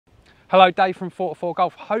Hello, Dave from Fore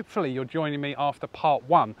Golf. Hopefully you're joining me after part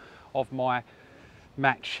one of my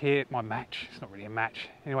match here. My match, it's not really a match.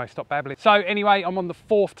 Anyway, stop babbling. So anyway, I'm on the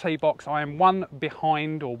fourth tee box. I am one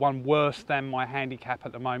behind or one worse than my handicap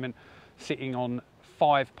at the moment, sitting on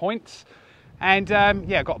 5 points. And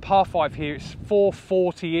yeah, I've got a par 5 here. It's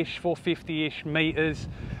 440-ish, 450-ish meters.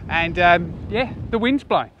 And yeah, the wind's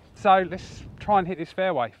blowing. So let's try and hit this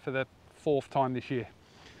fairway for the 4th time this year.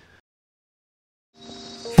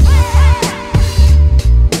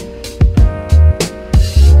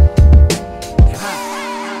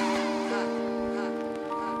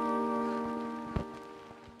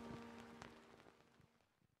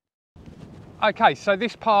 Okay, so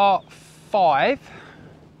this par 5,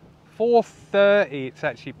 430 it's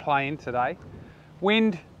actually playing today.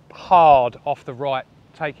 Wind hard off the right,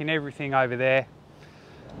 taking everything over there.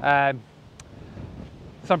 So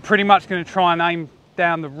I'm pretty much going to try and aim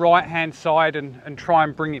down the right hand side and try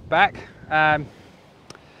and bring it back. Yeah,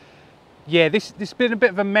 this has been a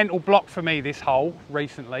bit of a mental block for me, this hole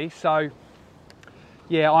recently. So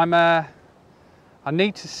yeah, I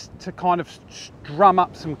need to kind of drum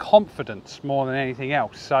up some confidence more than anything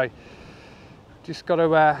else. So just got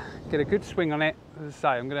to get a good swing on it. As I say,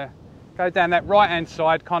 I'm going to go down that right hand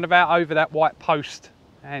side, kind of out over that white post,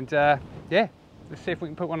 and yeah, let's see if we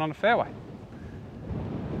can put one on the fairway.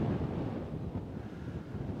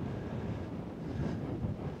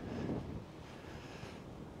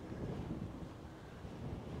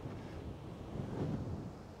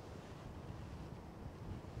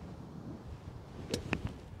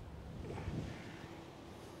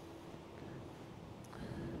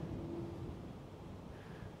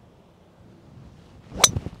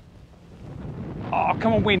 Oh,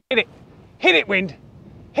 come on, wind, hit it. Hit it, wind.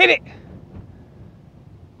 Hit it.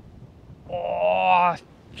 Oh,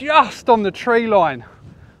 just on the tree line.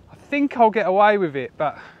 I think I'll get away with it,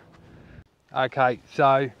 but... Okay,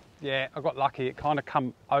 so, yeah, I got lucky. It kind of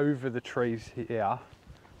come over the trees here.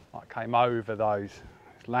 I came over those.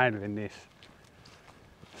 It's landed in this.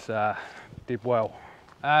 It's, did well.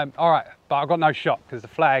 All right, but I've got no shot because the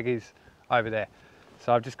flag is over there.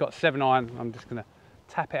 So I've just got 7 iron. I'm just going to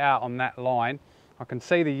tap it out on that line. I can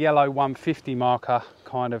see the yellow 150 marker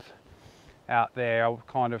kind of out there. I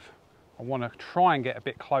want to try and get a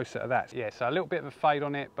bit closer to that. Yeah, so a little bit of a fade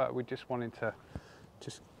on it, but we just wanted to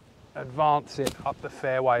just advance it up the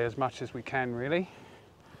fairway as much as we can, really.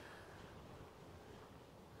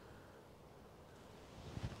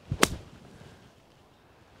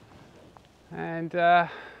 And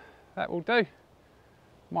that will do.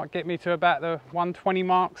 Might get me to about the 120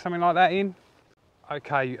 mark, something like that in.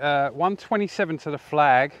 Okay, 127 to the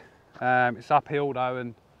flag. It's uphill though,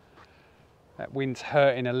 and that wind's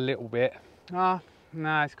hurting a little bit. No,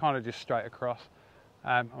 it's kind of just straight across.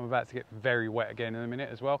 I'm about to get very wet again in a minute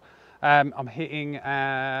as well. I'm hitting,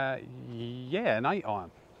 yeah, an 8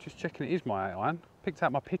 iron. Just checking it is my 8 iron. Picked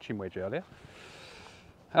out my pitching wedge earlier.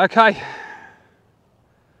 Okay.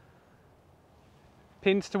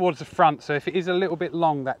 Pins towards the front, so if it is a little bit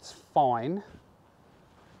long, that's fine.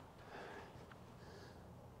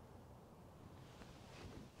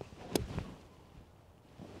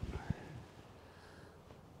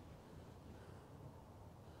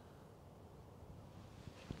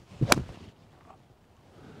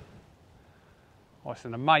 Oh, it's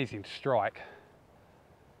an amazing strike.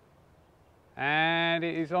 And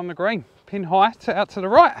it is on the green. Pin high, out to the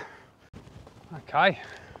right. Okay,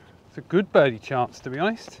 it's a good birdie chance, to be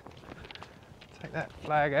honest. Take that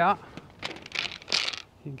flag out.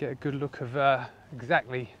 You can get a good look of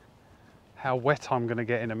exactly how wet I'm going to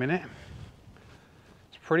get in a minute.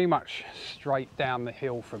 It's pretty much straight down the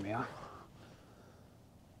hill from here.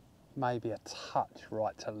 Maybe a touch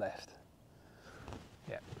right to left.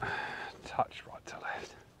 Yep. Touch right to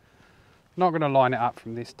left. Not going to line it up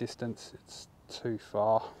from this distance, it's too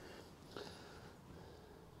far.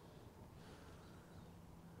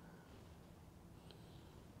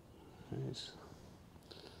 It's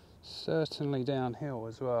certainly downhill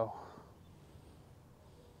as well.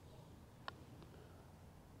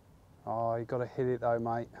 Oh, you got to hit it though,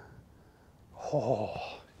 mate.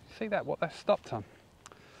 Oh, see that? What that stopped on?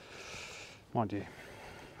 Mind you,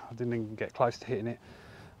 I didn't even get close to hitting it.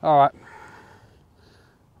 All right,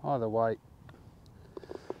 either way,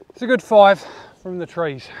 it's a good 5 from the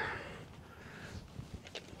trees.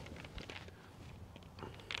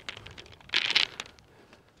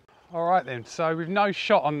 All right then, so with no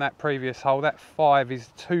shot on that previous hole, that 5 is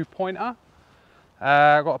 2-pointer.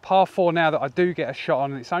 I've got a par 4 now that I do get a shot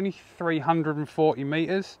on, and it's only 340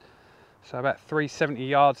 meters, so about 370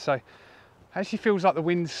 yards. So actually feels like the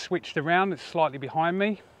wind's switched around. It's slightly behind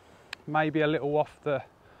me, maybe a little off the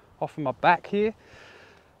off of my back here.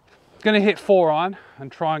 Going to hit 4-iron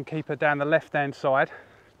and try and keep her down the left-hand side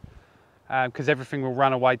because everything will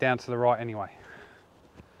run away down to the right anyway.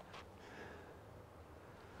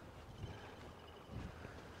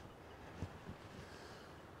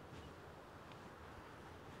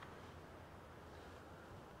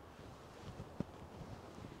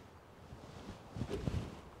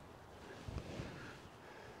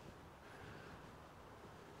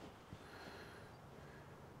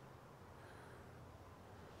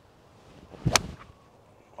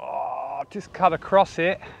 Just cut across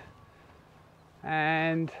it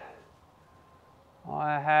and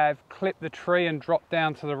I have clipped the tree and dropped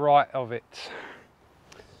down to the right of it.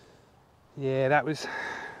 Yeah, that was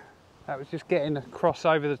just getting across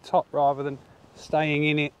over the top rather than staying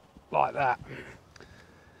in it like that.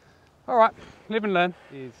 All right, live and learn.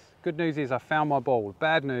 Good news is I found my ball.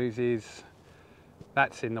 Bad news is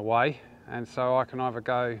that's in the way, and so I can either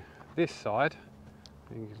go this side.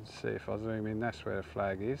 You can see if I zoom in, that's where the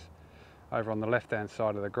flag is, over on the left-hand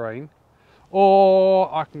side of the green,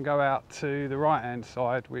 or I can go out to the right-hand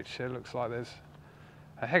side, which looks like there's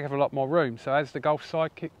a heck of a lot more room. So as the golf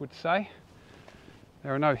sidekick would say,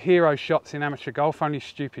 there are no hero shots in amateur golf, only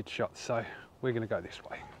stupid shots. So we're going to go this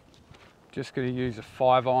way. Just going to use a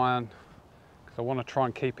 5-iron because I want to try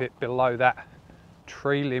and keep it below that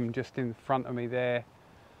tree limb just in front of me there.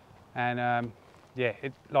 And yeah,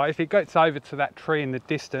 like if it gets over to that tree in the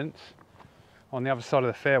distance, on the other side of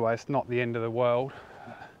the fairway, it's not the end of the world.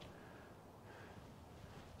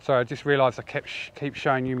 Sorry, I just realised I keep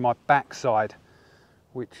showing you my backside,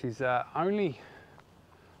 which is only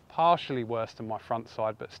partially worse than my front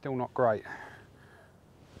side, but still not great.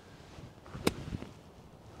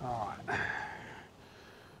 All right.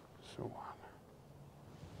 So,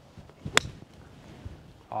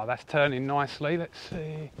 oh, that's turning nicely. Let's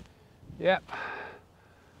see. Yep,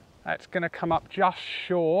 that's going to come up just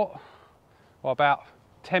short. Well, about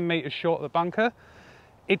 10 metres short of the bunker.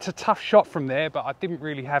 It's a tough shot from there, but I didn't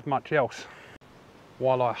really have much else.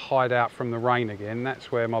 While I hide out from the rain again,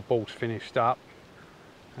 that's where my ball's finished up.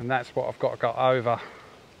 And that's what I've got to go over.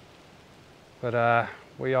 But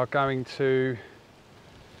we are going to...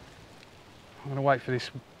 I'm going to wait for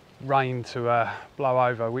this rain to blow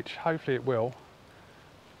over, which hopefully it will.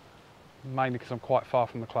 Mainly because I'm quite far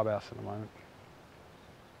from the clubhouse at the moment.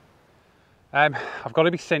 I've got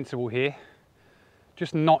to be sensible here.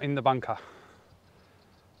 Just not in the bunker.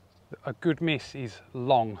 A good miss is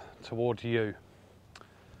long towards you.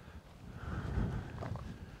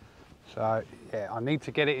 So yeah, I need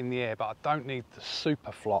to get it in the air, but I don't need the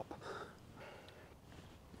super flop.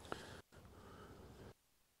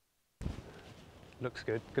 Looks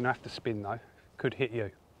good. Gonna have to spin though. Could hit you.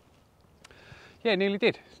 Yeah, nearly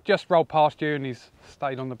did. Just rolled past you and he's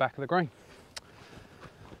stayed on the back of the green.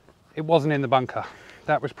 It wasn't in the bunker.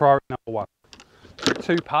 That was priority number 1.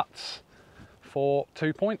 2 putts for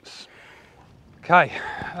 2 points. Okay,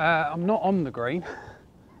 I'm not on the green,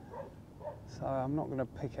 so I'm not going to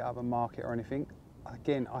pick it up and mark it or anything.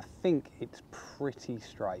 Again, I think it's pretty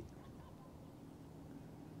straight.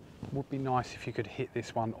 Would be nice if you could hit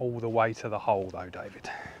this one all the way to the hole though, David.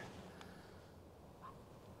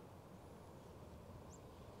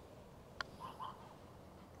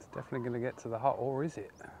 It's definitely going to get to the hole, or is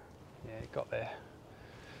it? Yeah, it got there.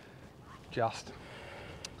 Just.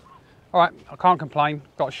 All right, I can't complain.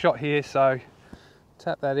 Got a shot here, so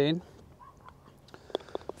tap that in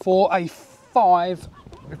for a 5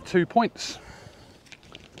 with 2 points.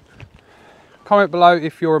 Comment below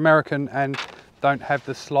if you're American and don't have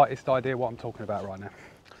the slightest idea what I'm talking about right now.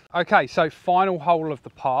 Okay, so final hole of the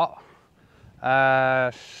part,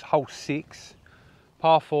 hole 6,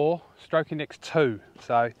 par 4, stroke index 2.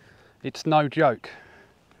 So it's no joke,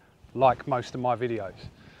 like most of my videos.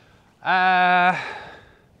 I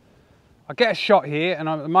get a shot here, and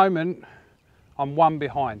at the moment I'm 1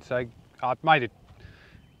 behind. So I've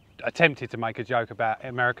attempted to make a joke about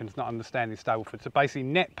Americans not understanding Stableford. So basically,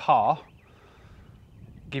 net par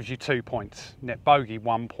gives you 2 points, net bogey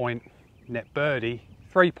 1 point, net birdie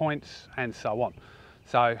 3 points, and so on.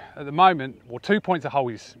 So at the moment, well, 2 points a hole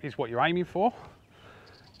is what you're aiming for.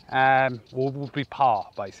 Will be par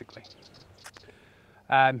basically.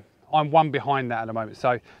 I'm 1 behind that at the moment.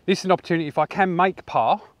 So this is an opportunity. If I can make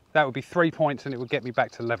par, that would be 3 points and it would get me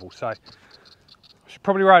back to level. So I should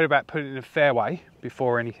probably worry about putting it in a fairway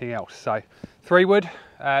before anything else. So 3 wood.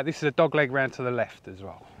 This is a dog leg round to the left as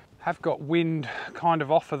well. Have got wind kind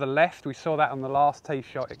of off of the left. We saw that on the last tee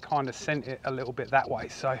shot. It kind of sent it a little bit that way.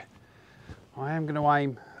 So I am going to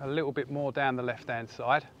aim a little bit more down the left-hand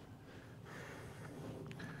side.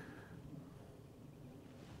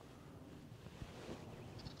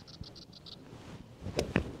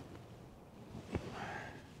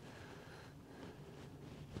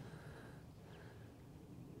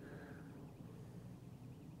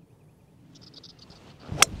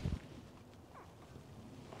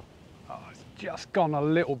 Oh, it's just gone a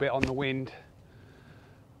little bit on the wind,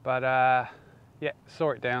 but yeah,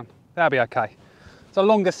 saw it down. That'll be okay. It's a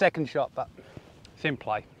longer second shot, but it's in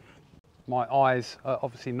play. My eyes are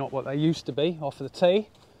obviously not what they used to be off of the tee.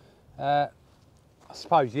 I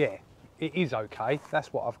suppose, yeah, it is okay.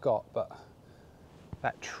 That's what I've got, but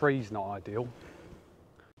that tree's not ideal.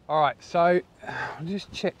 All right, so I'll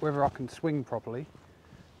just check whether I can swing properly.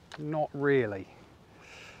 Not really.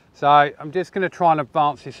 So I'm just going to try and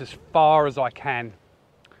advance this as far as I can.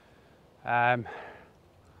 Yeah,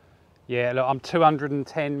 look, I'm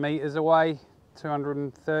 210 meters away,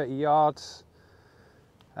 230 yards,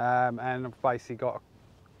 and I've basically got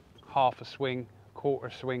half a swing, quarter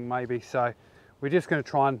swing maybe. So we're just going to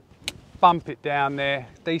try and bump it down there,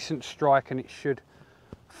 decent strike, and it should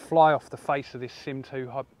fly off the face of this Sim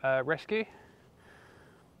 2 rescue.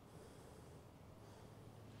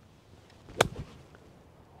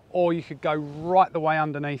 Or you could go right the way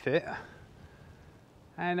underneath it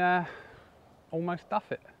and almost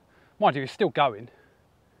duff it. Mind you, it's still going.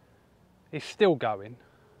 It's still going.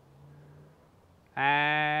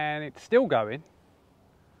 And it's still going.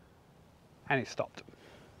 And it stopped.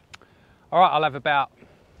 All right, I'll have about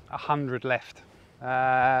 100 left.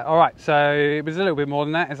 All right, so it was a little bit more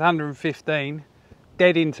than that. It's 115,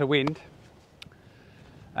 dead into wind.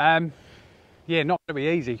 Yeah, not going to be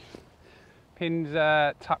easy. Pin's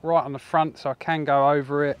tucked right on the front, so I can go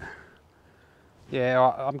over it. Yeah,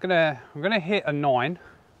 I'm gonna hit a 9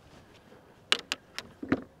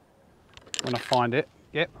 when I find it.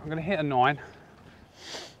 Yep, I'm gonna hit a 9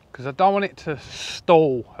 because I don't want it to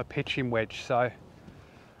stall a pitching wedge. So,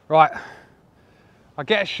 right, I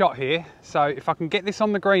get a shot here. So if I can get this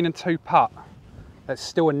on the green and 2 putt, that's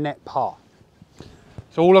still a net par.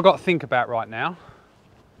 So all I've got to think about right now,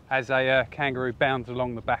 as a kangaroo bounds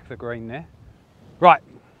along the back of the green there. Right,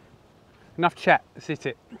 enough chat, let's hit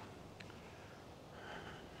it.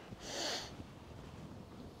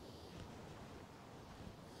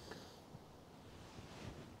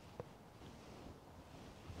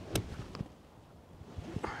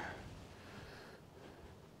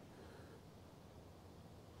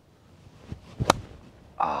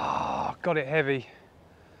 Ah, got it heavy.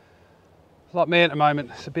 Like me at the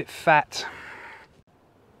moment, it's a bit fat.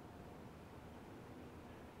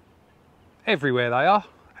 Everywhere they are,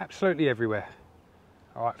 absolutely everywhere.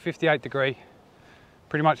 All right, 58 degree.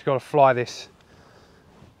 Pretty much got to fly this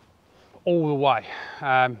all the way.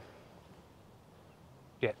 Yeah,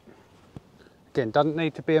 again, doesn't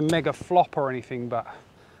need to be a mega flop or anything, but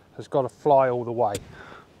has got to fly all the way.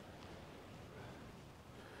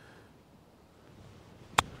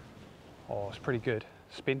 Oh, it's pretty good.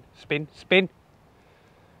 Spin, spin, spin.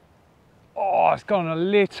 Oh, it's gone a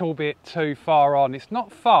little bit too far on. It's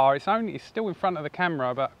not far, it's still in front of the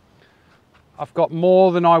camera, but I've got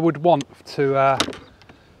more than I would want to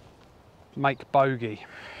make bogey.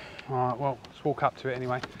 All right, well, let's walk up to it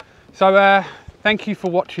anyway. So thank you for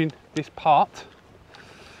watching this part.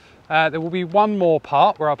 There will be one more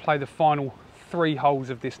part where I'll play the final 3 holes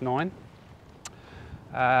of this 9.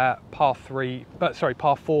 Par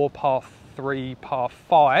 4, par 3, par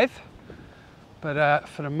 5. But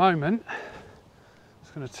for the moment, I'm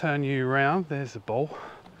just going to turn you around. There's the ball.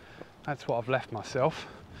 That's what I've left myself.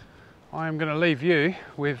 I am going to leave you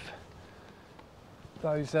with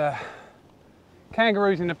those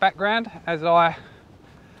kangaroos in the background as I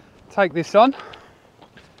take this on.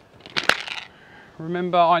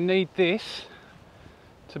 Remember, I need this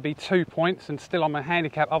to be 2 points and still on my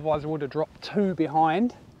handicap, otherwise I would have dropped 2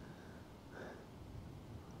 behind.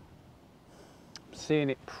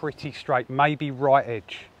 Seeing it pretty straight, maybe right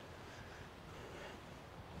edge.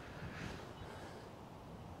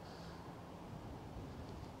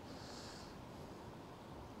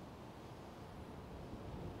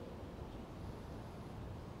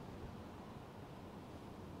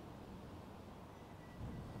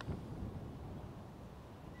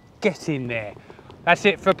 Get in there. That's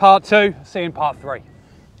it for part 2. See you in part 3.